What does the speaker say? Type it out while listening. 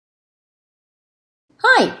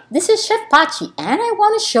Hi, this is Chef Pachi and I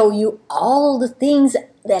want to show you all the things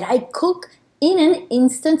that I cook in an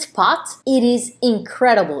instant pot. It is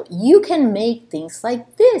incredible. You can make things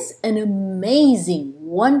like this, an amazing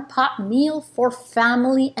one-pot meal for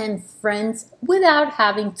family and friends without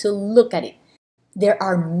having to look at it. There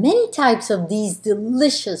are many types of these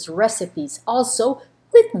delicious recipes also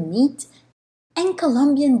with meat and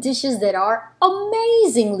Colombian dishes that are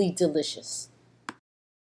amazingly delicious.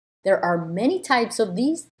 There are many types of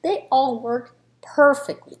these. They all work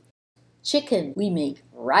perfectly. Chicken, we make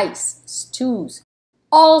rice, stews,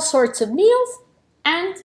 all sorts of meals,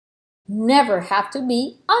 and never have to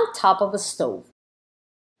be on top of a stove.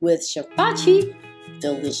 With Chef Pachi,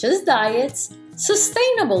 delicious diets,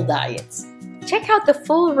 sustainable diets. Check out the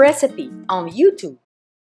full recipe on YouTube.